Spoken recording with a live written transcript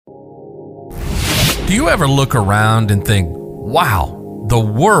Do you ever look around and think, wow, the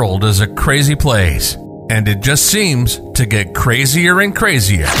world is a crazy place, and it just seems to get crazier and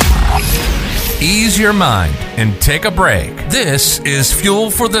crazier? Ease your mind and take a break. This is Fuel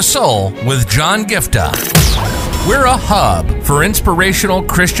for the Soul with John Giftah. We're a hub for inspirational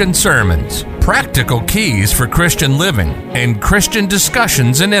Christian sermons, practical keys for Christian living, and Christian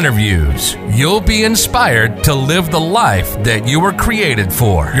discussions and interviews. You'll be inspired to live the life that you were created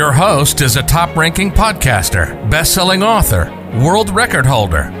for. Your host is a top-ranking podcaster, best-selling author, world record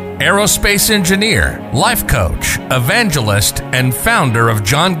holder, aerospace engineer, life coach, evangelist, and founder of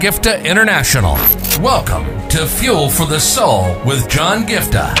John Giftah International. Welcome to Fuel for the Soul with John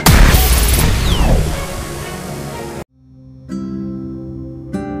Giftah.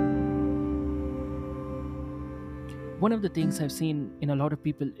 One of the things I've seen in a lot of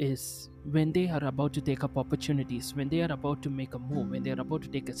people is when they are about to take up opportunities, when they are about to make a move, when they are about to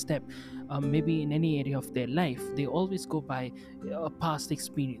take a step, maybe in any area of their life, they always go by a past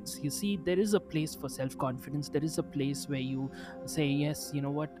experience. You see, there is a place for self-confidence. There is a place where you say, yes, you know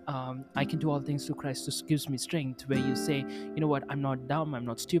what, I can do all things through Christ who gives me strength, where you say, you know what, I'm not dumb, I'm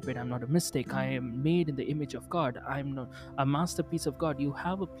not stupid, I'm not a mistake, I am made in the image of God, I'm not a masterpiece of God. You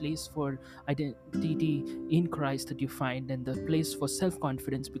have a place for identity in Christ that you find, and the place for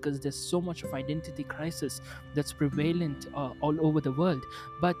self-confidence, because there's so much of identity crisis that's prevalent all over the world.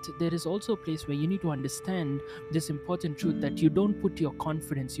 But there is also a place where you need to understand this important truth that you don't put your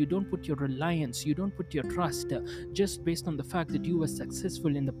confidence, you don't put your reliance, you don't put your trust just based on the fact that you were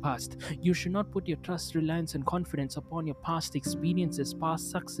successful in the past. You should not put your trust, reliance, and confidence upon your past experiences,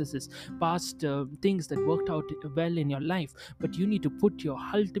 past successes, past things that worked out well in your life, but you need to put your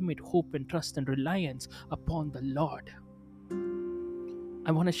ultimate hope and trust and reliance upon the Lord.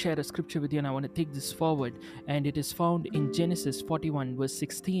 I want to share a scripture with you, and I want to take this forward, and it is found in Genesis 41 verse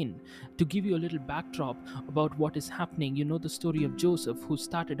 16. To give you a little backdrop about what is happening, you know the story of Joseph, who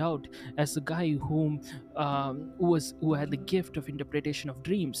started out as a guy who had the gift of interpretation of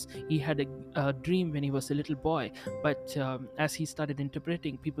dreams. He had a dream when he was a little boy, but as he started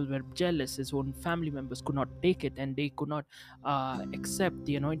interpreting, people were jealous. His own family members could not take it, and they could not accept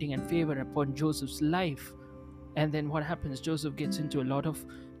the anointing and favor upon Joseph's life. And then what happens? Joseph gets into a lot of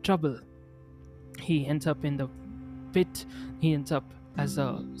trouble. He ends up in the pit. He ends up as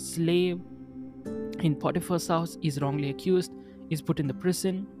a slave in Potiphar's house. He's wrongly accused. He's put in the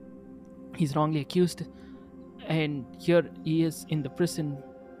prison. He's wrongly accused. And here he is in the prison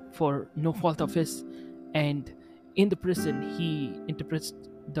for no fault of his. And in the prison, he interprets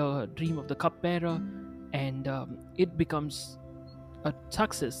the dream of the cupbearer, and it becomes a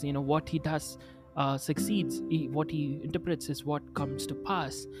success. You know, what he does succeeds. What he interprets is what comes to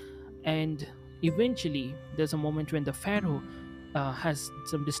pass. And eventually there's a moment when the Pharaoh has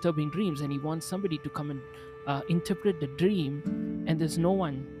some disturbing dreams, and he wants somebody to come and interpret the dream, and there's no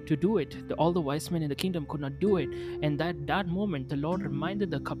one to do it. All the wise men in the kingdom could not do it. And that moment, the Lord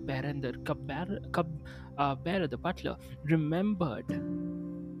reminded the cupbearer, and the cupbearer, the butler, remembered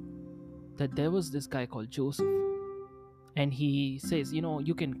that there was this guy called Joseph. And he says, you know,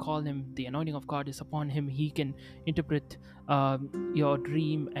 you can call him, the anointing of God is upon him, he can interpret your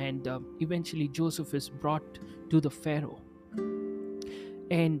dream. And eventually Joseph is brought to the Pharaoh.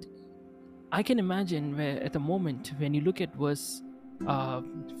 And I can imagine where at the moment when you look at verse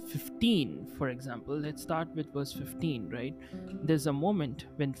 15, for example, let's start with verse 15, right? There's a moment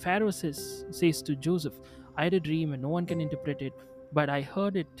when Pharaoh says to Joseph, I had a dream and no one can interpret it, but I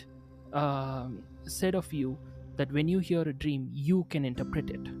heard it said of you that when you hear a dream, you can interpret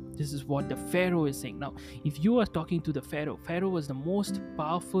it. This is what the Pharaoh is saying. Now, if you are talking to the Pharaoh was the most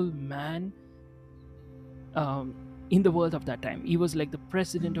powerful man in the world of that time. He was like the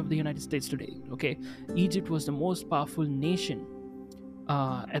president of the United States today. Okay, Egypt was the most powerful nation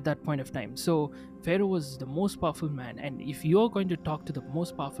at that point of time. So Pharaoh was the most powerful man, and if you're going to talk to the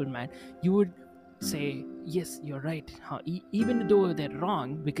most powerful man, you would say, yes, you're right, even though they're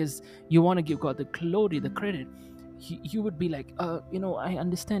wrong, because you want to give God the glory, the credit. You would be like, I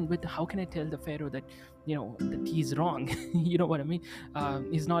understand, but how can I tell the Pharaoh that that he's wrong? You know what I mean?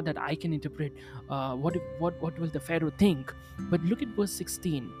 It's not that I can interpret. What will the Pharaoh think? But look at verse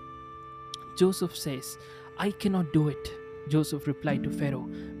 16. Joseph says, I cannot do it. Joseph replied to Pharaoh,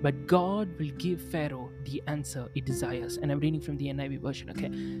 but God will give Pharaoh the answer he desires. And I'm reading from the NIV version,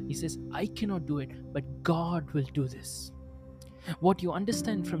 okay? He says, I cannot do it, but God will do this. What you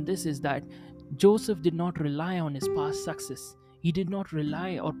understand from this is that Joseph did not rely on his past success. He did not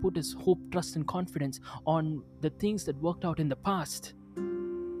rely or put his hope, trust, and confidence on the things that worked out in the past.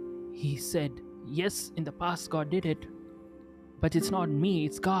 He said, yes, in the past God did it, but it's not me,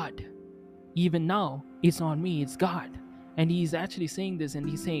 it's God. Even now, it's not me, it's God. And he's actually saying this, and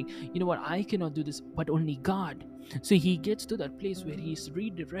he's saying, you know what, I cannot do this, but only God. So he gets to that place where he's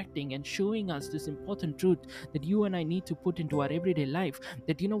redirecting and showing us this important truth that you and I need to put into our everyday life.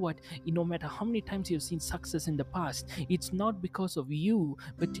 That, you know what, no matter how many times you've seen success in the past, it's not because of you,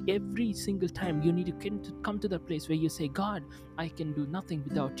 but every single time you need to come to that place where you say, God, I can do nothing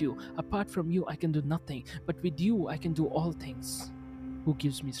without you. Apart from you, I can do nothing, but with you, I can do all things. Who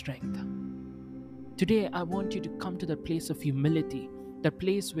gives me strength? Today, I want you to come to that place of humility, that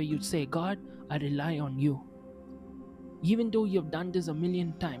place where you say, God, I rely on you. Even though you've done this a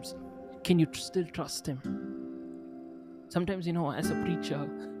million times, can you still trust him? Sometimes, as a preacher,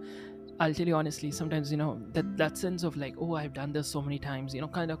 I'll tell you honestly, sometimes, that sense of like, oh, I've done this so many times,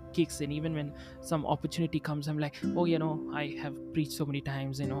 kind of kicks in. Even when some opportunity comes, I'm like, oh, I have preached so many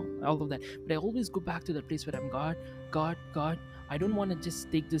times, all of that. But I always go back to that place where I'm God, I don't want to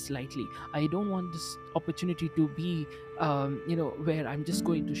just take this lightly. I don't want this opportunity to be, where I'm just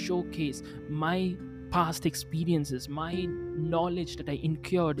going to showcase my past experiences, my knowledge that I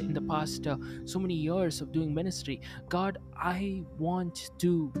incurred in the past so many years of doing ministry. God, I want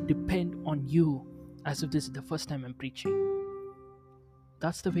to depend on you as if this is the first time I'm preaching.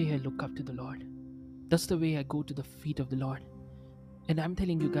 That's the way I look up to the Lord. That's the way I go to the feet of the Lord. And I'm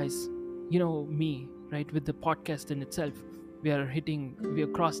telling you guys, me, right, with the podcast in itself, we have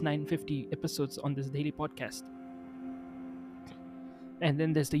crossed 950 episodes on this daily podcast. And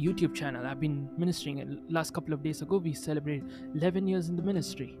then there's the YouTube channel. I've been ministering, and last couple of days ago, we celebrated 11 years in the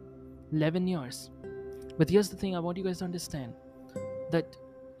ministry. 11 years. But here's the thing I want you guys to understand, that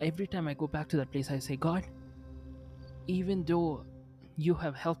every time I go back to that place, I say, God, even though you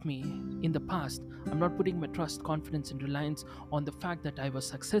have helped me in the past, I'm not putting my trust, confidence, and reliance on the fact that I was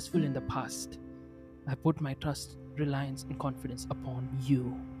successful in the past. I put my trust, reliance, and confidence upon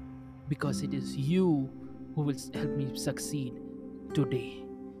you, because it is you who will help me succeed today.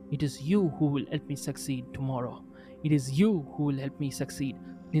 It is you who will help me succeed tomorrow. It is you who will help me succeed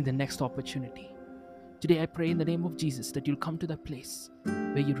in the next opportunity. Today I pray in the name of Jesus that you'll come to that place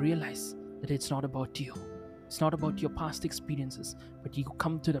where you realize that it's not about you. It's not about your past experiences, but you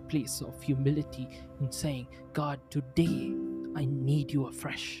come to the place of humility in saying, God, today I need you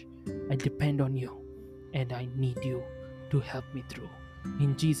afresh. I depend on you, and I need you to help me through.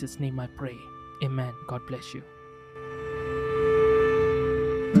 In Jesus' name I pray. Amen. God bless you.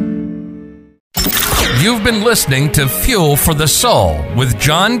 You've been listening to Fuel for the Soul with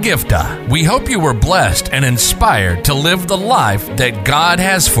John Giftah. We hope you were blessed and inspired to live the life that God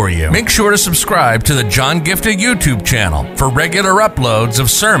has for you. Make sure to subscribe to the John Giftah YouTube channel for regular uploads of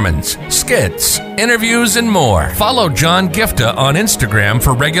sermons, skits, interviews, and more. Follow John Giftah on Instagram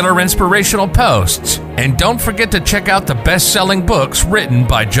for regular inspirational posts. And don't forget to check out the best-selling books written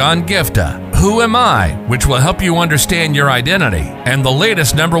by John Giftah, Who Am I?, which will help you understand your identity, and the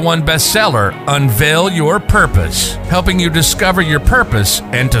latest #1 bestseller, Unveil Your Purpose, helping you discover your purpose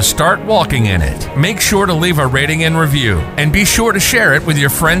and to start walking in it. Make sure to leave a rating and review, and be sure to share it with your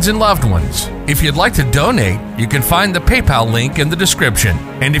friends and loved ones. If you'd like to donate, you can find the PayPal link in the description.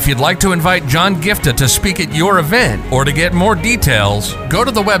 And if you'd like to invite John Giftah to speak at your event or to get more details, go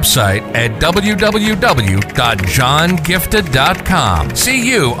to the website at www.johngiftah.com. See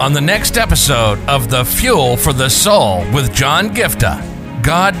you on the next episode of The Fuel for the Soul with John Giftah.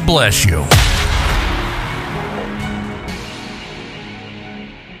 God bless you.